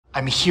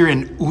I'm here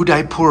in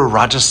Udaipur,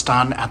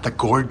 Rajasthan at the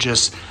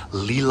gorgeous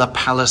Leela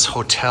Palace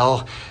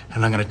Hotel,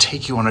 and I'm going to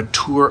take you on a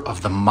tour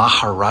of the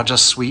Maharaja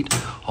Suite,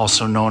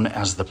 also known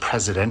as the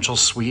Presidential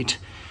Suite.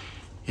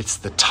 It's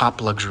the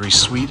top luxury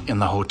suite in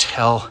the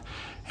hotel,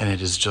 and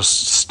it is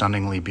just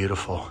stunningly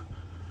beautiful.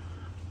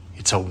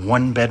 It's a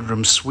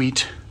one-bedroom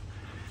suite,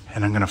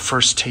 and I'm going to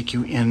first take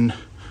you in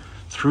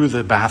through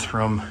the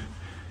bathroom,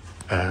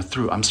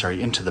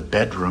 into the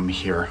bedroom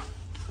here.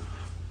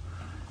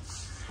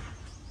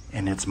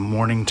 And it's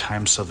morning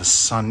time, so the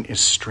sun is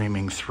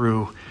streaming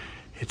through.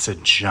 It's a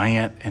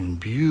giant and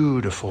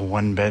beautiful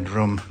one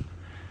bedroom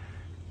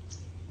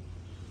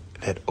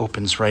that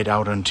opens right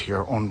out onto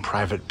your own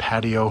private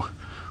patio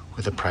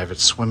with a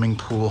private swimming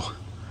pool.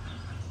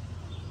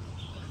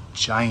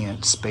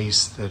 Giant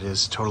space that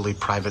is totally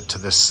private to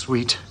this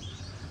suite.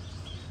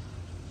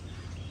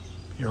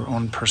 Your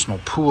own personal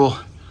pool.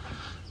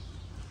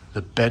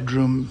 The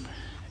bedroom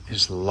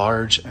is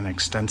large and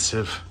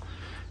extensive.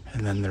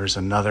 And then there's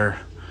another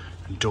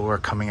door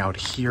coming out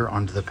here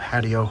onto the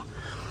patio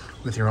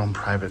with your own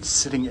private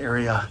sitting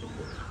area.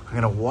 I'm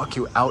gonna walk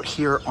you out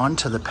here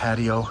onto the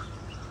patio.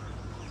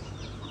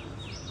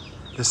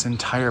 This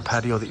entire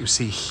patio that you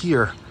see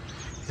here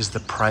is the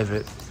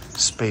private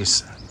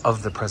space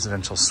of the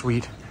presidential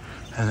suite.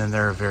 And then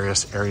there are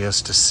various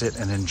areas to sit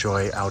and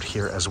enjoy out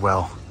here as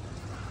well.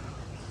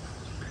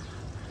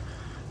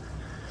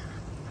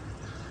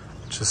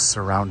 Just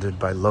surrounded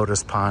by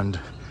lotus pond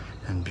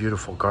and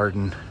beautiful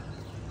garden.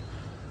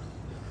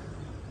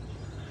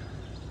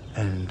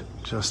 And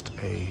just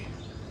a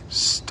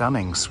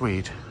stunning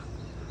suite.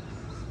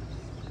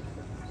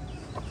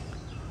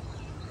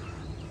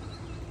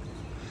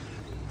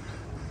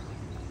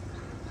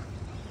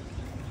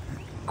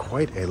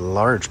 Quite a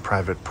large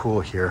private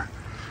pool here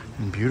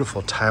and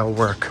beautiful tile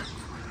work.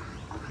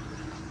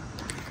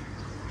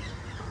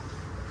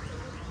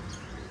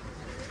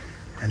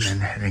 And then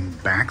heading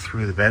back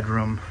through the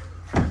bedroom.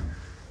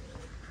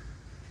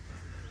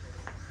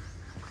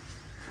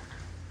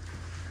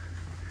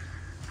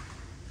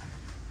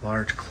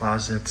 Large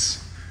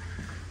closets,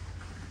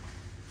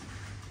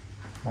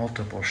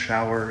 multiple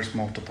showers,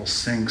 multiple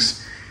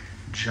sinks,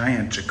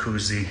 giant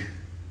jacuzzi.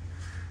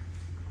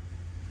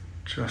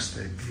 Just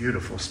a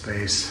beautiful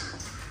space.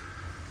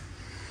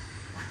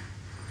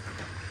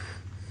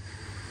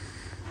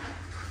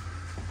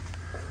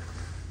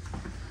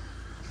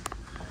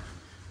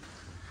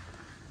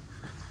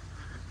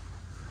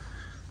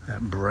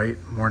 That bright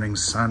morning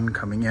sun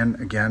coming in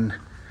again.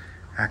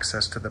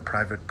 Access to the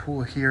private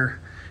pool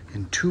here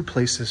in two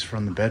places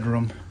from the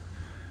bedroom,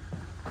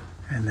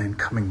 and then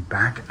coming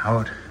back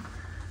out,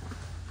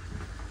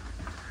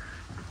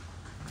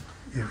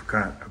 you've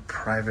got a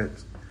private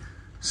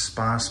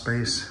spa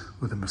space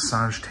with a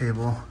massage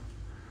table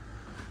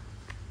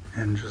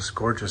and just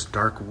gorgeous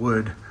dark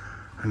wood.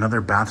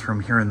 Another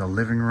bathroom here in the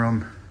living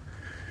room,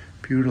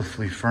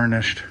 beautifully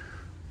furnished,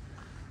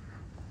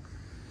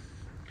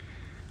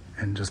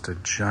 and just a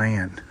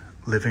giant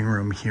living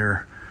room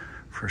here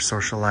for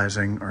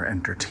socializing or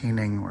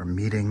entertaining or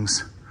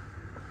meetings.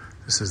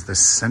 This is the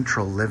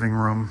central living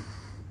room.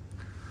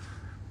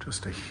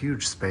 Just a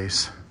huge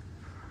space.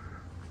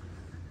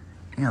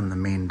 And the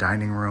main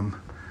dining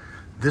room.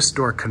 This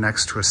door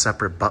connects to a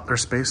separate butler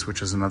space,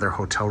 which is another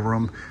hotel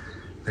room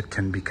that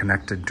can be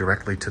connected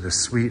directly to the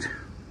suite.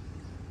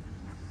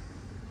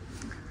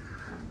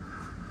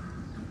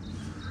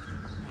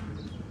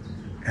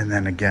 And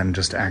then again,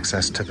 just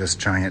access to this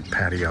giant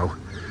patio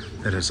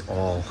that is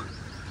all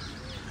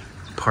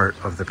part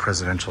of the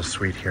presidential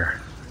suite here.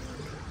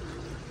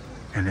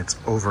 And it's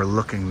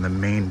overlooking the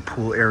main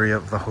pool area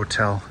of the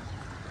hotel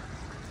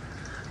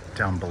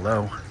down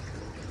below.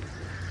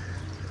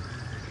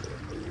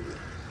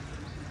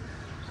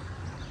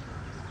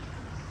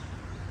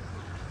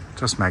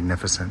 Just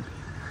magnificent.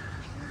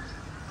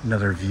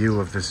 Another view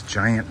of this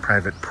giant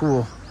private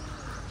pool.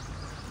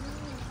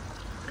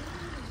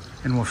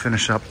 And we'll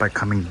finish up by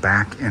coming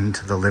back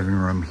into the living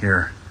room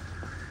here.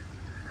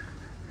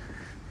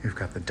 You've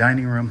got the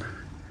dining room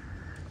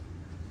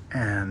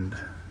and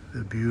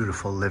the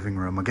beautiful living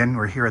room. Again,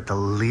 we're here at the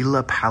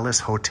Leela Palace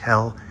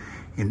Hotel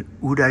in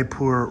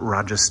Udaipur,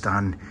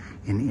 Rajasthan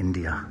in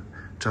India.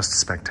 Just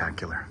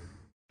spectacular.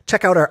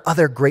 Check out our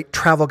other great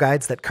travel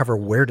guides that cover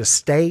where to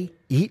stay,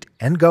 eat,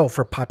 and go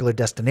for popular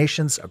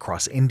destinations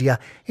across India,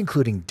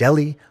 including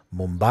Delhi,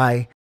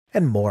 Mumbai,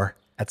 and more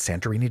at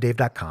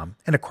santorinidave.com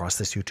and across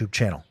this YouTube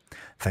channel.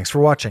 Thanks for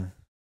watching.